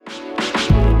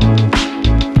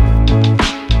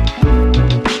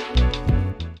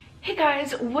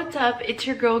What's up? It's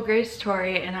your girl Grace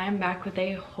Tori, and I'm back with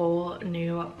a whole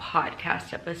new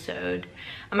podcast episode.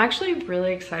 I'm actually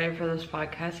really excited for this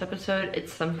podcast episode.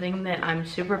 It's something that I'm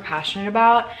super passionate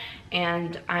about,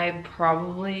 and I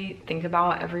probably think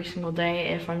about every single day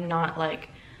if I'm not like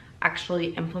actually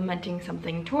implementing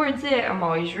something towards it. I'm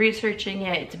always researching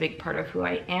it. It's a big part of who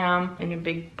I am and a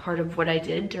big part of what I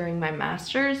did during my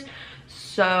master's.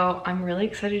 So I'm really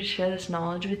excited to share this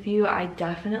knowledge with you. I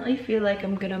definitely feel like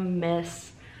I'm gonna miss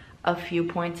a few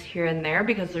points here and there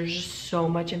because there's just so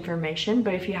much information.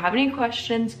 But if you have any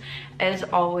questions, as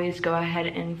always, go ahead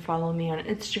and follow me on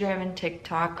Instagram and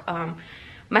TikTok.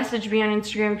 Message me on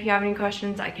Instagram if you have any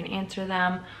questions. I can answer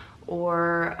them,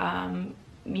 or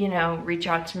you know, reach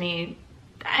out to me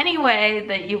any way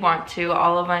that you want to.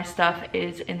 All of my stuff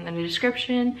is in the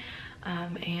description.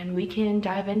 And we can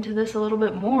dive into this a little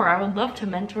bit more. I would love to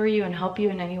mentor you and help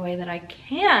you in any way that I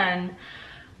can.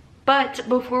 But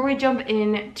before we jump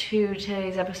into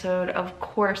today's episode, of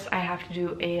course, I have to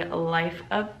do a life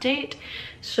update.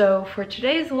 So for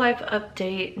today's life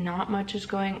update, not much is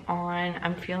going on.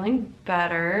 I'm feeling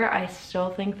better. I still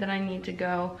think that I need to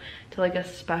go to like a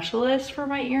specialist for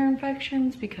my ear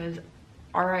infections because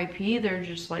RIP, they're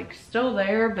just like still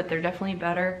there, but they're definitely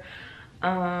better.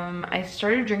 I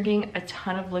started drinking a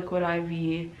ton of liquid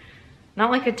IV,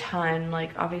 not like a ton,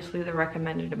 like obviously the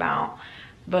recommended amount,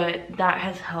 but that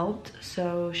has helped.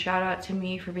 So shout out to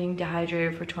me for being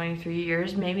dehydrated for 23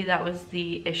 years. Maybe that was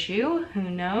the issue, who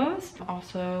knows?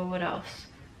 Also, what else?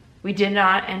 We did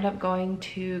not end up going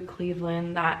to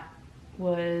Cleveland. That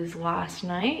was last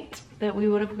night that we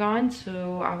would have gone,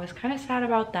 so I was kind of sad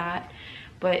about that.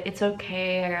 But it's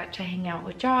okay, I got to hang out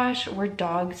with Josh. We're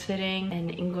dog sitting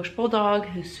an English Bulldog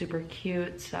who's super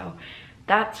cute, so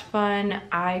that's fun.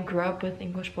 I grew up with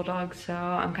English Bulldogs, so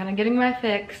I'm kind of getting my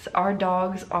fix. Our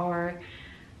dogs are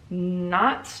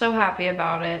not so happy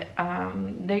about it.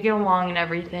 They get along and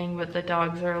everything, but the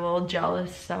dogs are a little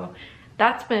jealous, so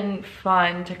that's been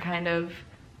fun to kind of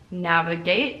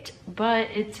navigate, but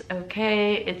it's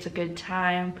okay. It's a good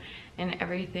time, and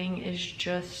everything is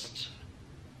just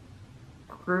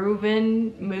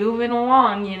grooving, moving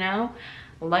along, you know?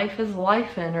 Life is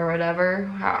lifing, or whatever,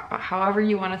 however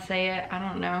you want to say it. I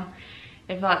don't know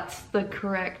if that's the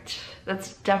correct,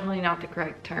 that's definitely not the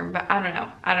correct term, but I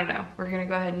don't know. We're gonna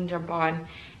go ahead and jump on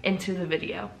into the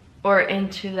video, or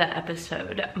into the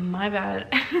episode. My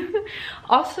bad.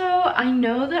 Also, I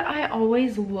know that I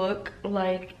always look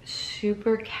like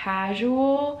super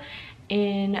casual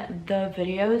in the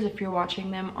videos if you're watching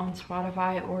them on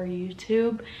Spotify or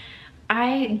YouTube.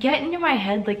 I get into my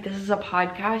head like this is a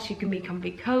podcast, you can be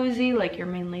comfy cozy, like you're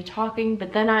mainly talking,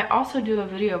 but then I also do a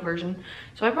video version,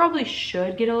 so I probably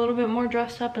should get a little bit more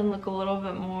dressed up and look a little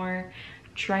bit more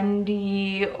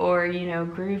trendy or, you know,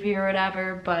 groovy or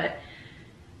whatever. But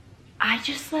I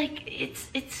just like,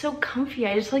 it's so comfy.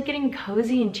 I just like getting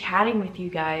cozy and chatting with you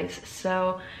guys.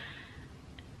 So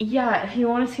yeah, if you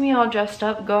want to see me all dressed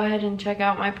up, go ahead and check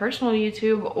out my personal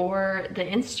YouTube or the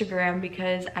Instagram,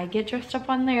 because I get dressed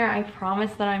up on there. I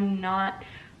promise that I'm not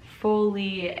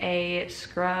fully a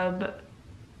scrub,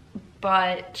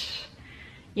 but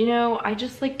you know, I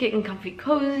just like getting comfy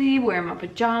cozy, wearing my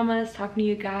pajamas, talking to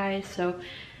you guys. So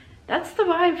that's the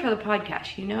vibe for the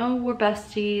podcast, you know? We're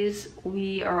besties,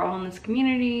 we are all in this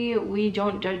community, we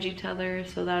don't judge each other,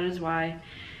 so that is why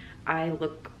I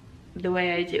look the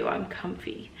way I do. I'm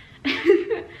comfy.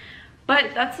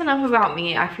 But that's enough about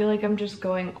me. I feel like I'm just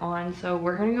going on, so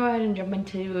we're gonna go ahead and jump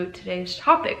into today's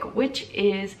topic, which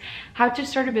is how to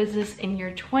start a business in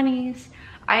your 20s.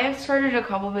 I have started a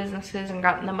couple businesses and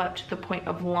gotten them up to the point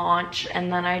of launch,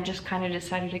 and then I just kind of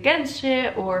decided against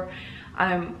it, or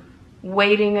I'm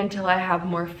waiting until I have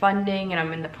more funding and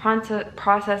I'm in the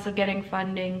process of getting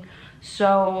funding.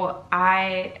 So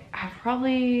I have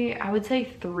probably, I would say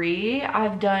 3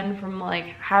 I've done from like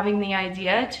having the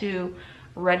idea to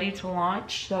ready to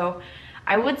launch. So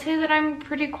I would say that I'm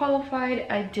pretty qualified.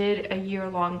 I did a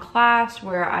year-long class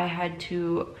where I had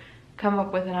to come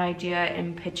up with an idea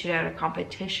and pitch it at a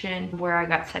competition where I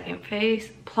got second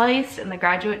place in the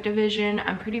graduate division.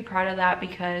 I'm pretty proud of that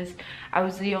because I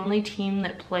was the only team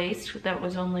that placed that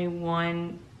was only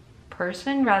one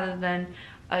person rather than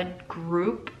a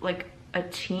group, like a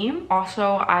team.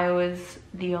 Also, I was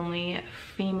the only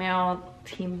female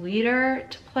team leader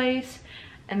to place,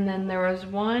 And then there was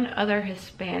one other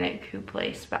Hispanic who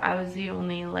placed, but I was the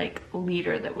only like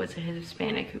leader that was a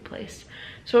Hispanic who placed.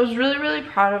 So I was really, really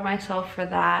proud of myself for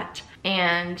that.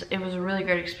 And it was a really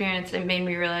great experience. It made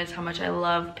me realize how much I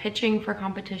love pitching for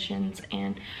competitions.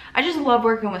 And I just love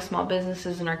working with small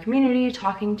businesses in our community,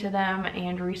 talking to them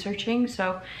and researching.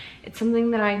 So it's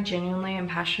something that I genuinely am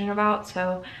passionate about.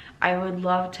 So I would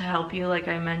love to help you, like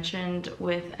I mentioned,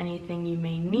 with anything you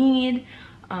may need.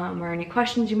 Or any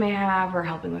questions you may have, or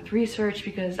helping with research,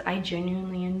 because I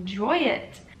genuinely enjoy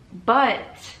it.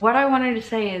 But what I wanted to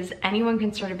say is anyone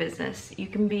can start a business. You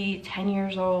can be 10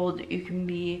 years old, you can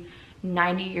be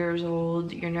 90 years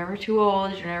old, you're never too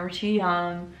old, you're never too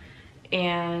young.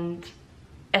 And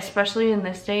especially in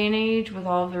this day and age with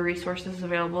all of the resources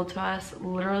available to us,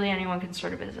 literally anyone can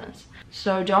start a business.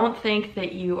 So don't think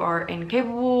that you are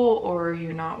incapable or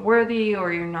you're not worthy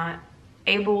or you're not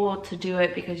able to do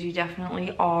it, because you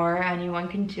definitely are. Anyone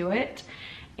can do it.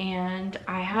 And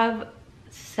I have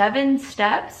 7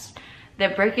 steps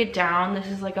that break it down. This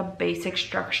is like a basic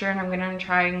structure, and I'm gonna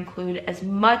try and include as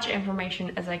much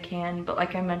information as I can. But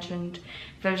like I mentioned,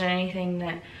 if there's anything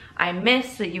that I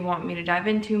missed that you want me to dive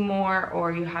into more,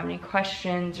 or you have any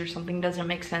questions or something doesn't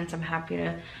make sense, I'm happy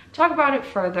to talk about it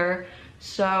further.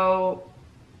 So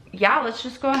yeah, let's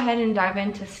just go ahead and dive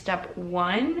into step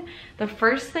 1. The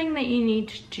first thing that you need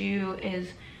to do is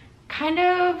kind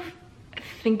of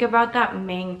think about that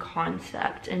main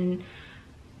concept. And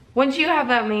once you have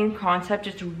that main concept,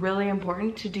 it's really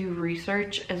important to do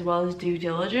research as well as due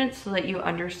diligence so that you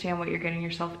understand what you're getting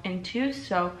yourself into.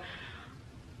 So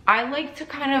I like to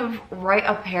kind of write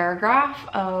a paragraph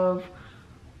of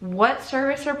what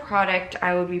service or product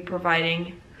I would be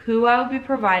providing, who I would be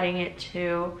providing it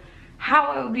to,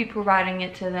 how I would be providing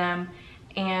it to them,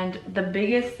 and the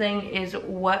biggest thing is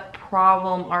what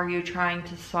problem are you trying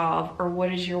to solve, or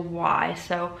what is your why.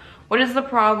 So what is the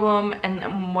problem and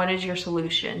then what is your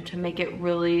solution, to make it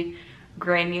really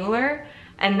granular,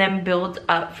 and then build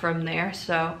up from there.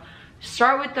 So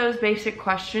start with those basic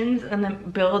questions and then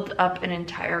build up an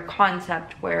entire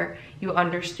concept where you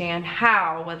understand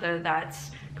how, whether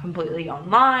that's completely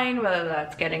online, whether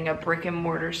that's getting a brick and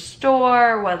mortar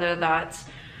store, whether that's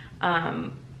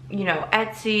you know,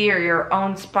 Etsy or your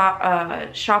own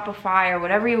Shopify or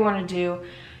whatever you want to do.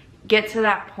 Get to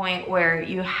that point where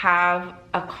you have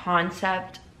a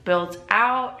concept built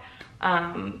out,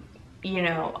 you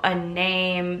know, a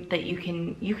name that you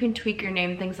can tweak your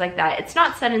name, things like that. It's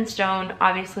not set in stone.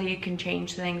 Obviously you can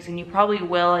change things, and you probably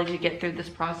will as you get through this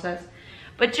process,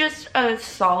 but just a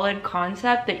solid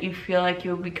concept that you feel like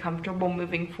you'll be comfortable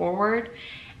moving forward.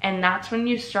 And that's when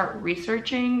you start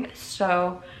researching.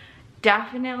 So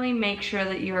definitely make sure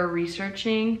that you are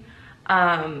researching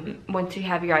once you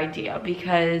have your idea,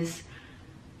 because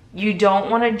you don't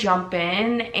want to jump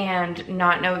in and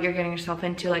not know what you're getting yourself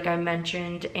into, like I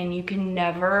mentioned, and you can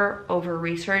never over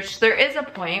research. There is a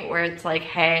point where it's like,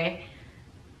 hey,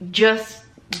 just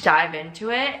dive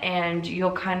into it, and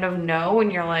you'll kind of know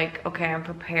when you're like, okay, I'm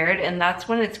prepared. And that's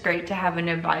when it's great to have an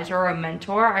advisor or a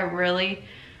mentor. I really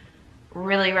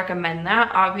recommend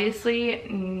that. Obviously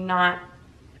not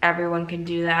everyone can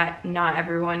do that. Not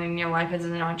everyone in your life is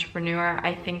an entrepreneur.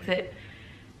 I think that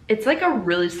it's like a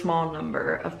really small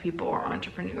number of people are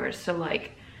entrepreneurs. So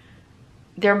like,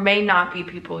 there may not be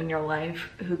people in your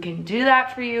life who can do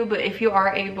that for you, but if you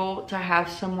are able to have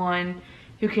someone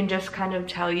who can just kind of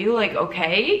tell you like,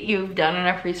 okay, you've done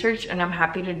enough research and I'm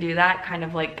happy to do that, kind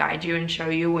of like guide you and show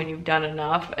you when you've done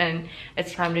enough and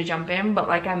it's time to jump in. But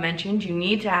like I mentioned, you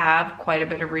need to have quite a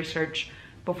bit of research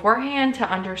beforehand to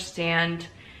understand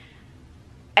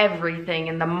everything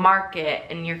in the market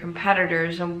and your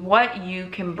competitors and what you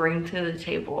can bring to the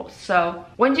table. So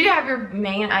once you have your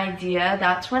main idea,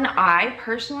 that's when I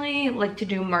personally like to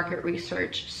do market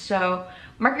research. So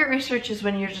market research is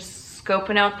when you're just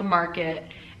scoping out the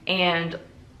market and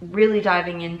really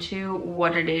diving into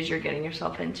what it is you're getting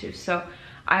yourself into. So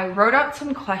I wrote out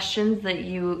some questions that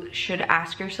you should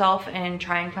ask yourself and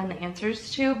try and find the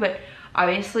answers to, but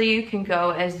obviously you can go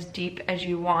as deep as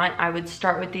you want. I would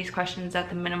start with these questions at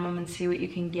the minimum and see what you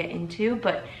can get into.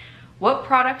 But what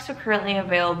products are currently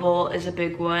available is a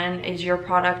big one. Is your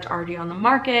product already on the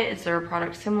market? Is there a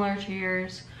product similar to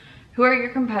yours? Who are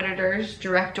your competitors,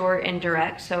 direct or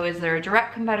indirect? So is there a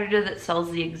direct competitor that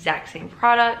sells the exact same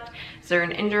product? Is there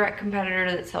an indirect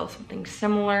competitor that sells something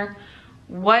similar?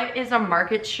 What is a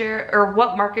market share, or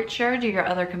what market share do your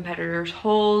other competitors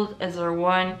hold? Is there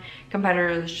one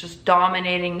competitor that's just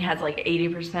dominating, has like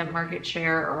 80% market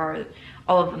share, or are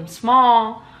all of them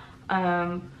small?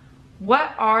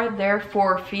 what are their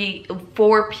four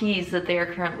P's that they are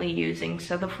currently using?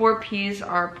 So the 4 P's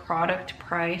are product,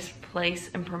 price, place,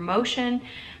 and promotion.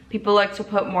 People like to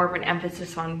put more of an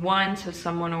emphasis on one, so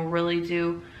someone will really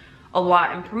do a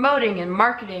lot in promoting and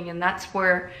marketing, and that's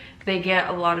where they get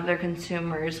a lot of their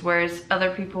consumers, whereas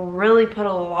other people really put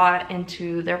a lot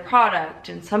into their product,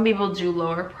 and some people do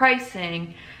lower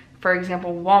pricing. For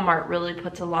example, Walmart really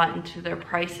puts a lot into their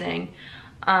pricing.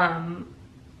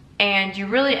 And you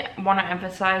really want to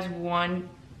emphasize 1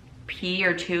 P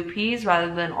or 2 P's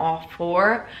rather than all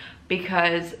 4,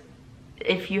 because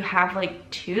if you have like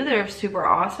 2 that are super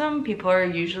awesome, people are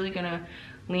usually gonna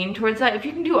lean towards that. If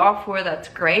you can do all 4, that's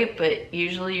great, but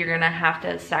usually you're gonna have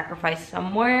to sacrifice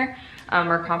somewhere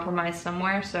or compromise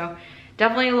somewhere. So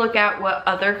definitely look at what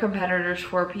other competitors'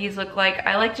 4 P's look like.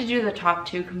 I like to do the top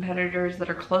 2 competitors that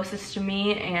are closest to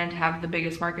me and have the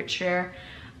biggest market share.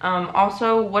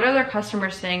 Also, what are their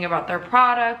customers saying about their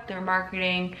product, their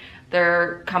marketing,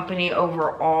 their company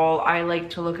overall? I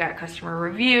like to look at customer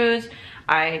reviews.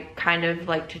 I kind of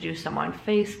like to do some on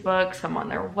Facebook, some on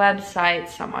their website,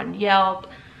 some on Yelp,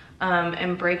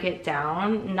 and break it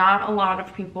down. Not a lot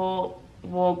of people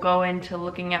will go into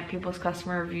looking at people's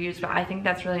customer reviews, but I think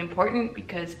that's really important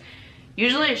because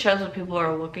usually it shows what people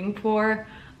are looking for.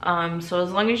 So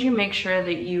as long as you make sure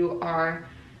that you are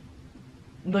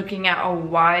looking at a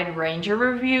wide range of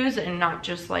reviews and not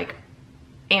just like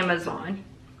Amazon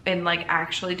and like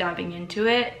actually diving into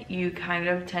it, you kind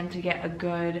of tend to get a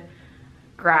good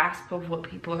grasp of what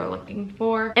people are looking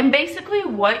for. And basically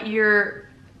what you're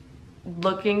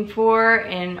looking for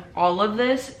in all of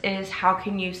this is how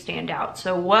can you stand out?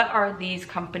 So what are these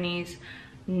companies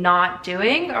not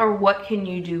doing, or what can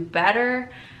you do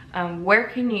better? Where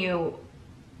can you,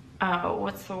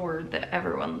 what's the word that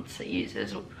everyone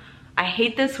uses? I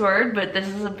hate this word, but this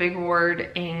is a big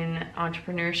word in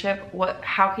entrepreneurship.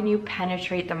 How can you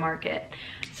penetrate the market?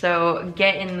 So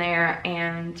get in there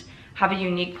and have a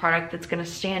unique product that's gonna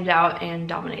stand out and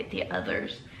dominate the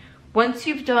others. Once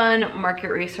you've done market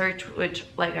research, which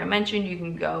like I mentioned, you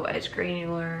can go as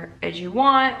granular as you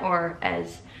want or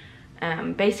as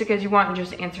basic as you want and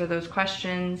just answer those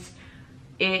questions.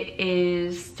 It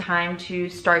is time to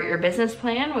start your business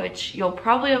plan, which you'll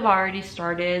probably have already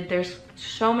started. There's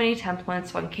so many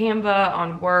templates on Canva,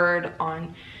 on Word,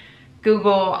 on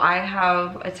Google. I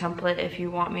have a template. If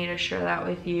you want me to share that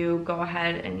with you, go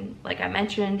ahead and, like I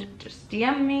mentioned, just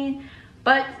DM me.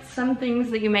 But some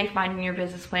things that you may find in your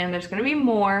business plan, there's gonna be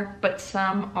more, but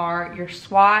some are your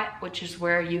SWOT, which is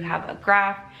where you have a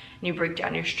graph and you break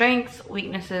down your strengths,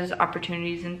 weaknesses,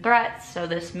 opportunities, and threats. So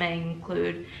this may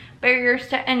include barriers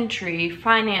to entry,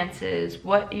 finances,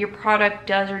 what your product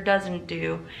does or doesn't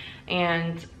do,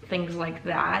 and things like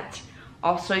that.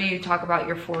 Also, you talk about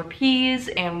your 4 P's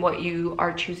and what you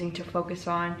are choosing to focus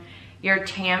on. Your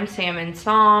TAM, SAM, and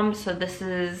SOM. So this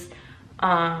is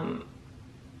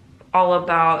all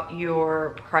about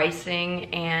your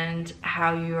pricing and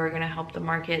how you are gonna help the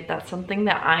market. That's something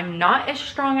that I'm not as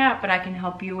strong at, but I can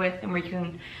help you with, and we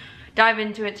can dive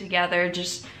into it together.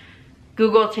 Just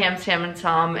Google TAM, SAM, and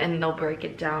SOM, and they'll break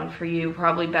it down for you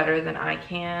probably better than I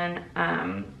can.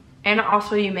 And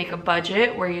also you make a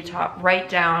budget where you write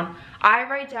down, I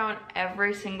write down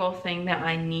every single thing that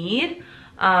I need.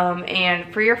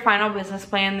 And for your final business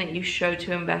plan that you show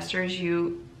to investors,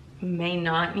 you may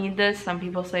not need this. Some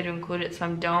people say to include it,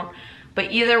 some don't.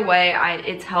 But either way,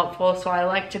 it's helpful. So I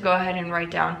like to go ahead and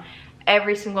write down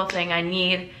every single thing I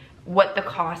need, what the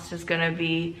cost is gonna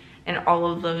be, and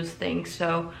all of those things.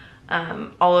 So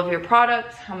all of your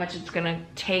products, how much it's gonna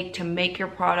take to make your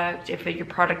product, if your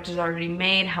product is already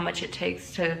made, how much it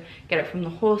takes to get it from the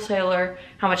wholesaler,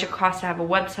 how much it costs to have a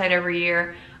website every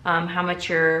year, how much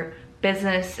your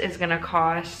business is gonna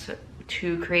cost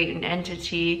to create an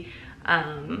entity,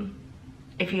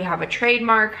 if you have a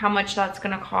trademark, how much that's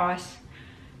gonna cost,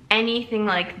 anything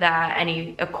like that,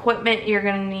 any equipment you're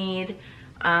gonna need,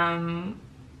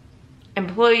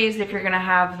 employees if you're gonna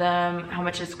have them, how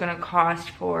much it's gonna cost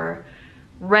for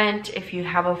rent if you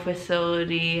have a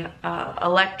facility,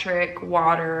 electric,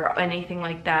 water, anything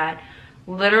like that.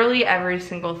 Literally every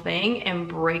single thing, and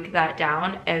break that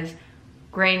down as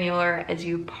granular as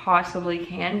you possibly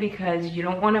can, because you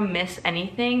don't want to miss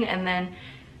anything and then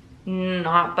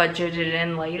not budget it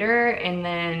in later and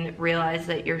then realize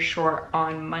that you're short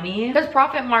on money. Because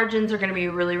profit margins are going to be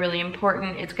really, really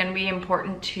important. It's going to be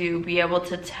important to be able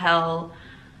to tell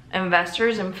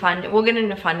investors and we'll get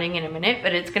into funding in a minute,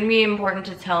 but it's going to be important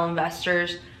to tell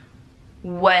investors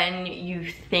when you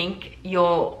think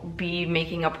you'll be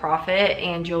making a profit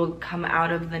and you'll come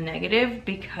out of the negative,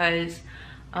 because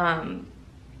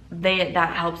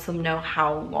that helps them know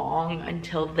how long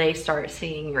until they start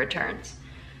seeing returns.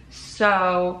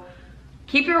 So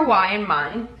keep your why in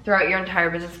mind throughout your entire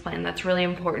business plan. That's really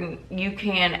important. You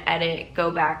can edit,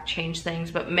 go back, change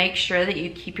things, but make sure that you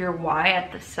keep your why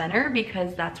at the center,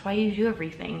 because that's why you do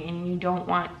everything, and you don't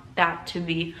want that to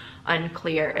be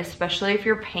unclear, especially if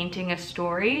you're painting a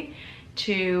story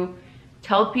to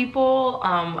tell people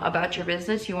about your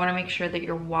business. You want to make sure that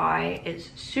your why is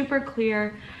super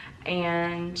clear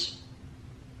and,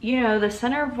 you know, the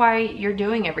center of why you're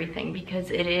doing everything, because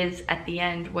it is at the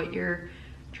end what you're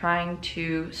trying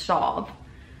to solve.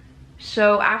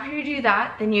 So after you do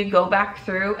that, then you go back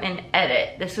through and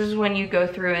edit. This is when you go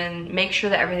through and make sure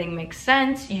that everything makes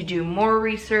sense. You do more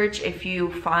research. If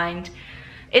you find,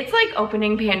 it's like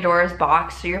opening Pandora's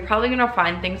box, so you're probably gonna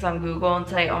find things on Google and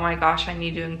say, oh my gosh, I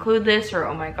need to include this, or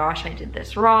oh my gosh, I did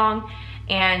this wrong.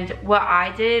 And what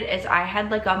I did is I had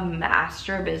like a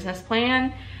master business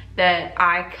plan that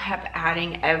I kept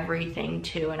adding everything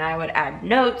to, and I would add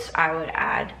notes, I would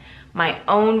add my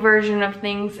own version of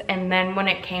things, and then when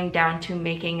it came down to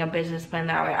making a business plan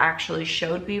that I actually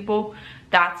showed people,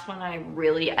 that's when I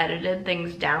really edited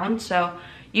things down. So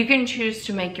you can choose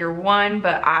to make your one,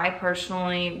 but I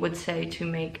personally would say to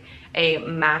make a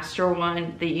master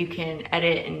one that you can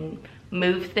edit and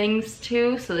move things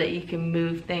to, so that you can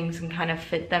move things and kind of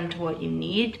fit them to what you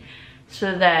need,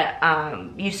 so that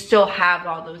you still have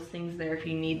all those things there if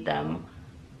you need them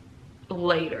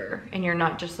later, and you're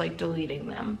not just like deleting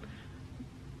them.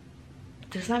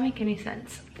 Does that make any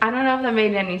sense? I don't know if that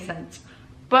made any sense,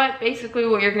 but basically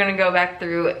what you're gonna go back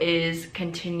through is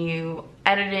continue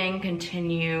editing,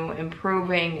 continue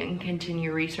improving, and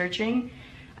continue researching.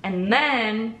 And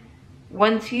then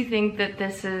once you think that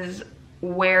this is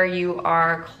where you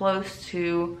are close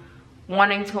to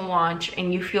wanting to launch,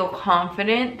 and you feel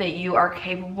confident that you are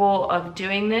capable of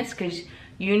doing this, because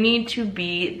you need to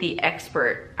be the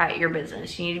expert at your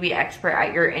business, you need to be expert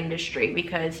at your industry,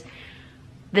 because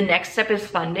the next step is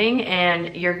funding,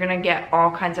 and you're gonna get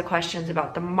all kinds of questions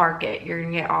about the market. You're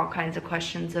gonna get all kinds of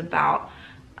questions about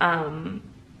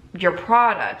your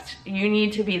product. You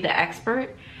need to be the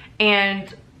expert.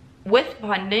 And with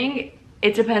funding,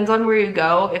 it depends on where you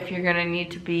go. If you're gonna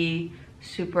need to be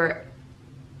super,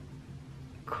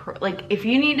 like if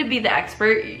you need to be the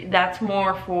expert, that's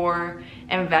more for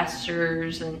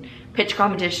investors and pitch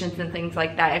competitions and things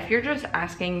like that. If you're just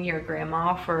asking your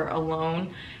grandma for a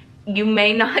loan, you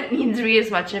may not need to be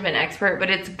as much of an expert, but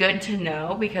it's good to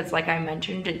know, because like I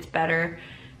mentioned, it's better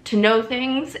to know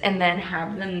things and then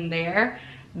have them there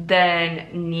than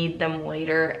need them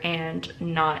later and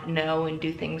not know and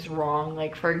do things wrong.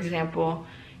 Like for example,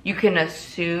 you can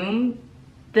assume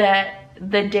that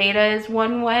the data is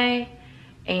one way,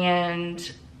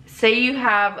 and say you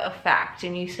have a fact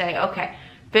and you say, okay,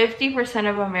 50%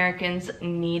 of Americans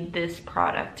need this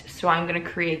product, so I'm gonna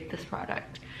create this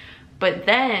product. But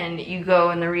then you go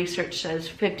and the research says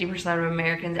 50% of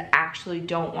Americans actually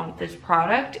don't want this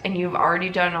product, and you've already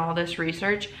done all this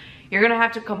research, you're gonna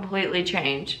have to completely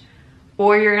change.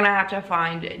 Or you're gonna have to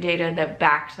find data that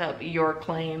backs up your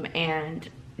claim and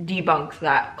debunks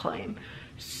that claim.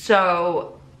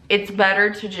 So it's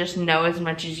better to just know as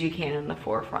much as you can in the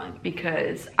forefront,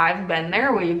 because I've been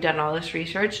there where you've done all this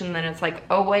research and then it's like,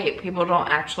 oh wait, people don't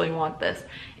actually want this,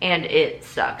 and it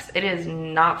sucks. It is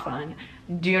not fun.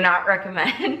 Do not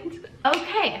recommend.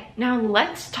 Okay, now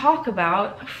let's talk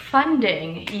about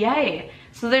funding. Yay.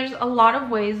 So there's a lot of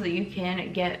ways that you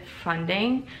can get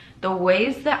funding. The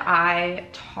ways that I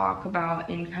talk about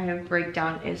and kind of break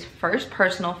down is first,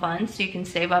 personal funds, so you can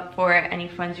save up for any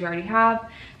funds you already have.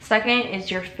 Second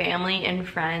is your family and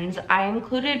friends. I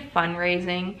included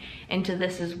fundraising into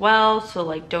this as well, so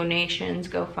like donations,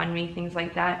 GoFundMe, things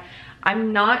like that.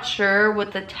 I'm not sure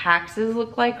what the taxes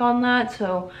look like on that,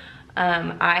 so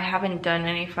I haven't done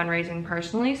any fundraising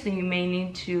personally, so you may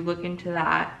need to look into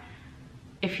that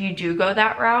if you do go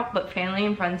that route, but family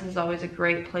and friends is always a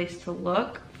great place to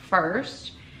look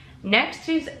first. Next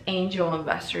is angel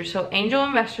investors. So angel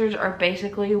investors are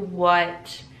basically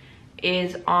what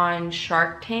is on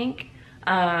Shark Tank.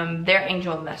 They're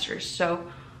angel investors. So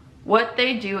what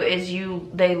they do is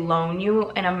they loan you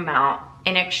an amount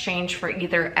in exchange for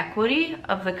either equity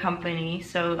of the company,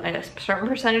 so a certain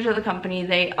percentage of the company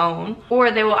they own, or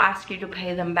they will ask you to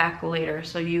pay them back later,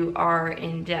 so you are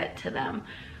in debt to them.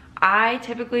 I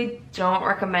typically don't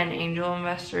recommend angel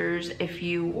investors if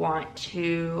you want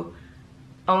to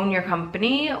own your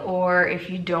company, or if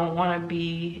you don't want to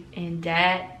be in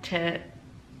debt to,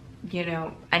 you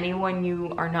know, anyone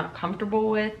you are not comfortable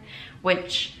with,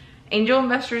 which angel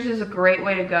investors is a great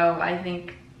way to go. I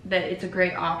think that it's a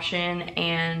great option,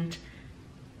 and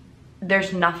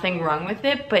there's nothing wrong with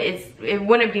it, but it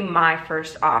wouldn't be my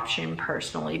first option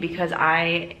personally, because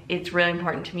it's really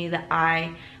important to me that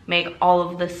I make all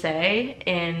of the say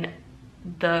in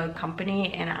the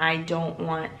company, and I don't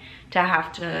want to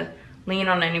have to lean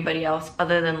on anybody else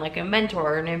other than like a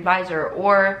mentor or an advisor,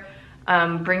 or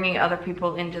bringing other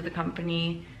people into the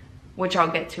company, which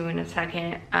I'll get to in a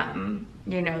second,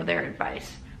 you know, their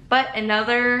advice. But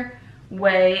another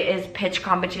way is pitch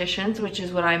competitions, which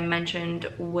is what I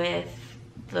mentioned with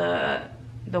the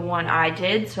one I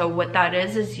did. So what that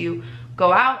is you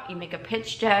go out, you make a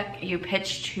pitch deck, you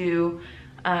pitch to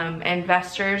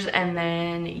investors, and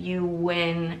then you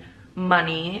win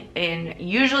money. And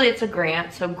usually it's a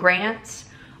grant. So grants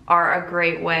are a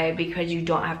great way because you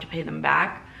don't have to pay them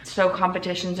back. So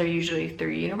competitions are usually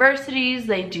through universities.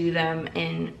 They do them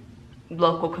in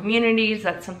local communities.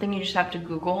 That's something you just have to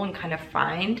Google and kind of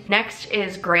find. Next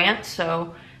is grants.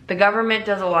 So the government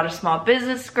does a lot of small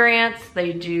business grants.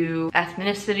 They do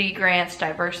ethnicity grants,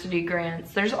 diversity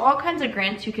grants. There's all kinds of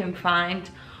grants you can find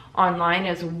online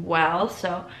as well.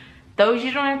 So those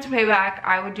you don't have to pay back.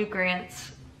 I would do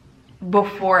grants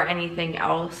before anything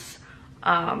else,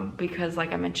 because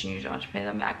like I mentioned, you don't have to pay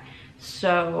them back.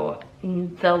 So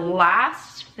the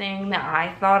last thing that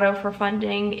I thought of for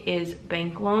funding is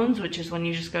bank loans, which is when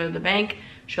you just go to the bank,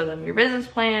 show them your business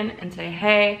plan, and say,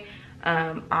 hey,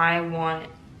 I want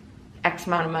X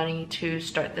amount of money to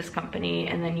start this company,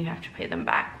 and then you have to pay them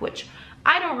back, which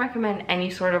I don't recommend any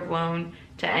sort of loan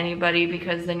to anybody,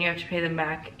 because then you have to pay them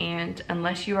back, and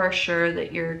unless you are sure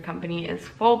that your company is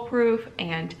foolproof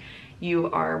and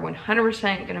you are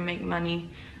 100% gonna make money,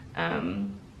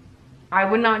 I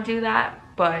would not do that.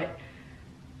 But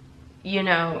you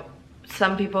know,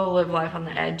 some people live life on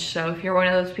the edge, so if you're one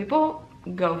of those people,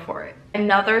 go for it.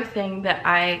 Another thing that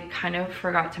I kind of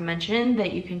forgot to mention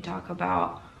that you can talk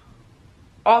about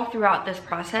all throughout this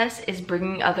process is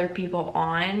bringing other people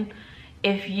on.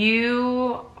 If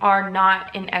you are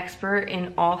not an expert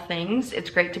in all things, it's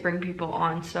great to bring people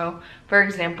on. So for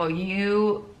example,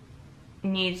 you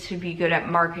need to be good at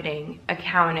marketing,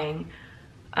 accounting,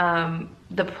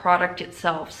 the product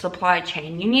itself, supply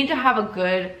chain. You need to have a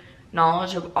good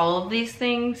knowledge of all of these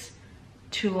things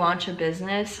to launch a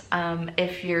business.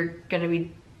 If you're gonna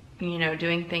be, you know,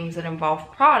 doing things that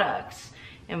involve products,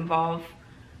 involve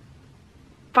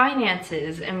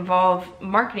finances, involve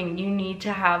marketing, you need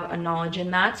to have a knowledge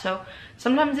in that. So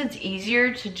sometimes it's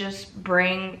easier to just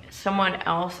bring someone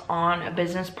else on, a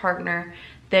business partner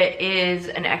that is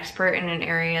an expert in an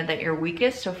area that you're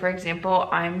weakest. So for example,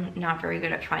 I'm not very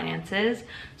good at finances,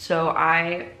 so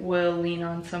I will lean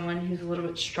on someone who's a little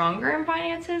bit stronger in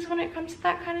finances when it comes to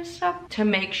that kind of stuff, to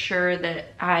make sure that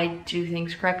I do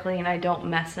things correctly and I don't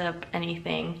mess up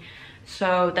anything.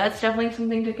 So that's definitely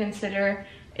something to consider.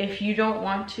 If you don't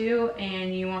want to,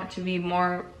 and you want to be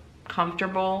more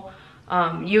comfortable,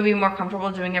 you'll be more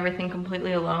comfortable doing everything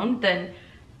completely alone, then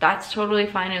that's totally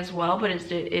fine as well. But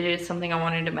it is something I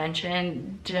wanted to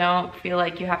mention. Don't feel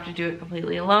like you have to do it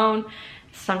completely alone.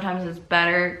 Sometimes it's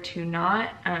better to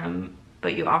not,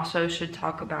 but you also should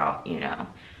talk about, you know,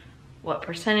 what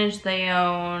percentage they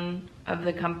own of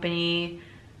the company,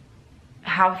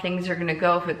 how things are gonna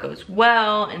go if it goes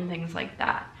well, and things like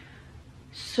that.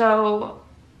 So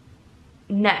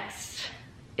next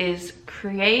is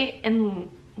create a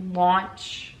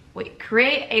launch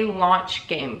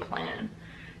game plan.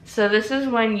 So this is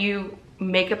when you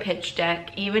make a pitch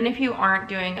deck. Even if you aren't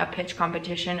doing a pitch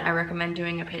competition, I recommend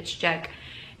doing a pitch deck.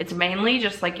 It's mainly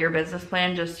just like your business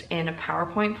plan, just in a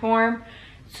PowerPoint form,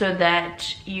 so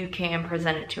that you can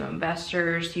present it to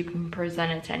investors, you can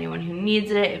present it to anyone who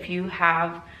needs it. If you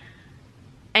have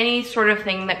any sort of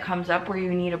thing that comes up where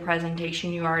you need a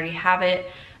presentation, you already have it.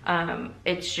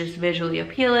 It's just visually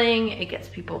appealing, it gets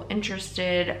people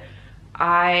interested.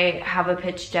 I have a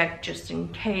pitch deck just in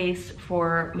case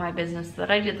for my business that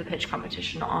I did the pitch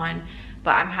competition on,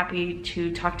 but I'm happy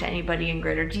to talk to anybody in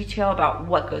greater detail about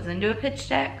what goes into a pitch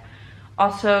deck.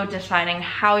 Also deciding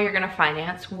how you're gonna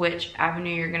finance, which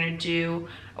avenue you're gonna do,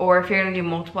 or if you're gonna do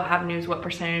multiple avenues, what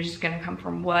percentage is gonna come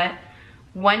from what.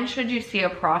 When should you see a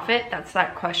profit? That's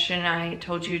that question I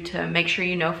told you to make sure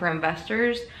you know for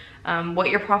investors. What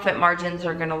your profit margins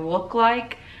are gonna look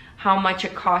like, how much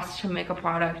it costs to make a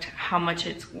product, how much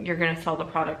you're gonna sell the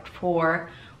product for,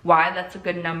 why that's a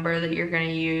good number that you're gonna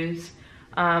use.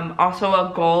 Also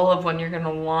a goal of when you're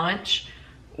gonna launch,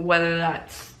 whether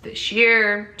that's this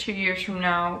year, 2 years from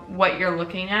now, what you're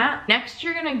looking at. Next,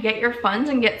 you're gonna get your funds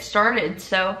and get started.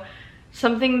 So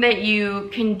something that you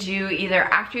can do either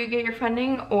after you get your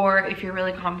funding, or if you're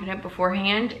really confident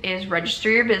beforehand, is register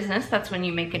your business. That's when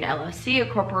you make an LLC, a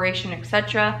corporation,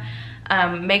 etc.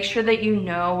 Make sure that you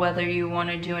know whether you want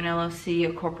to do an LLC,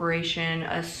 a corporation,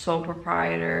 a sole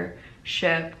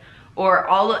proprietorship,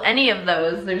 or any of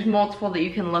those. There's multiple that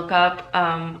you can look up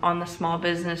on the small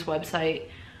business website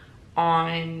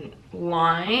online.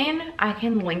 I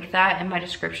can link that in my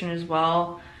description as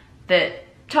well. That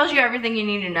tells you everything you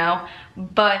need to know,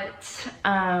 but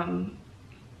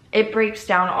it breaks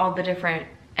down all the different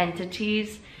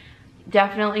entities.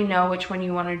 Definitely know which one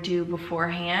you want to do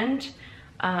beforehand.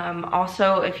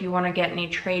 Also, if you want to get any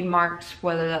trademarks,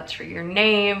 whether that's for your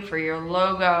name, for your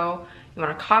logo, you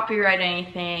want to copyright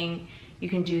anything, you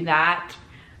can do that.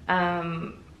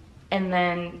 And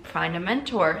then find a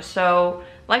mentor. So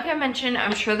like I mentioned,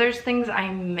 I'm sure there's things I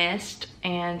missed,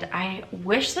 and I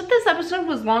wish that this episode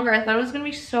was longer. I thought it was gonna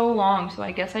be so long, so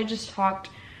I guess I just talked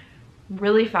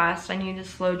really fast. I need to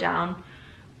slow down.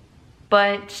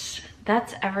 But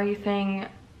that's everything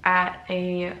at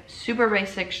a super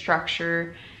basic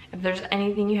structure. If there's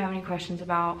anything you have any questions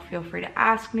about, feel free to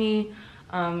ask me.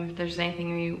 If there's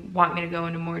anything you want me to go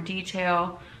into more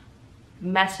detail,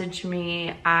 message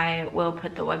me. I will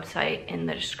put the website in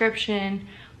the description.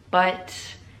 But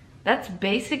that's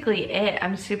basically it.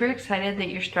 I'm super excited that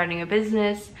you're starting a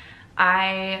business.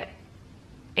 I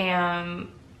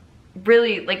am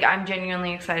really, like, I'm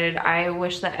genuinely excited. I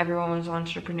wish that everyone was an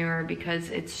entrepreneur because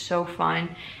it's so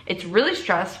fun. It's really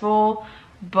stressful,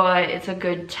 but it's a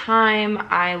good time.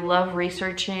 I love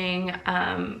researching,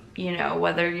 you know,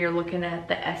 whether you're looking at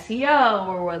the SEO,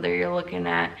 or whether you're looking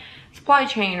at supply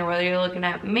chain, or whether you're looking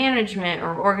at management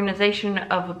or organization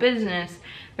of a business.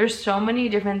 There's so many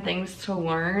different things to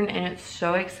learn, and it's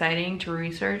so exciting to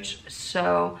research.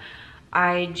 So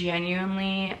I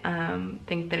genuinely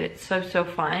think that it's so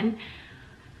fun,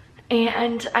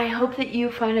 and I hope that you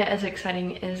find it as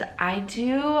exciting as I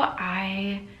do.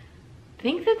 I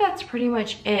think that that's pretty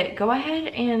much it. Go ahead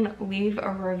and leave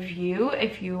a review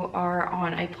if you are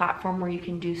on a platform where you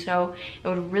can do so. It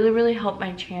would really help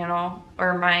my channel,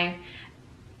 or my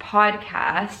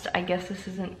podcast. I guess this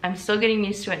isn't, I'm still getting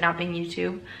used to it not being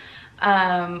YouTube.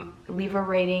 Leave a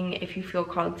rating if you feel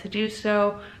called to do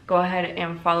so. Go ahead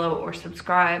and follow or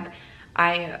subscribe.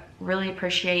 I really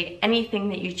appreciate anything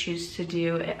that you choose to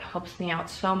do. It helps me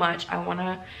out so much. I want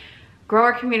to grow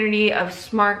our community of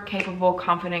smart, capable,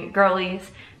 confident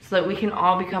girlies so that we can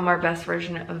all become our best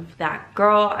version of that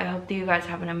girl. I hope that you guys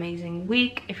have an amazing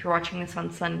week. If you're watching this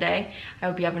on Sunday, I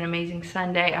hope you have an amazing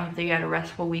Sunday. I hope that you had a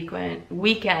restful weekend.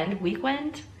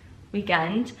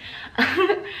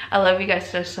 I love you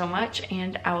guys so much,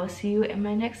 and I will see you in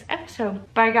my next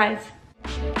episode. Bye,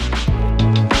 guys.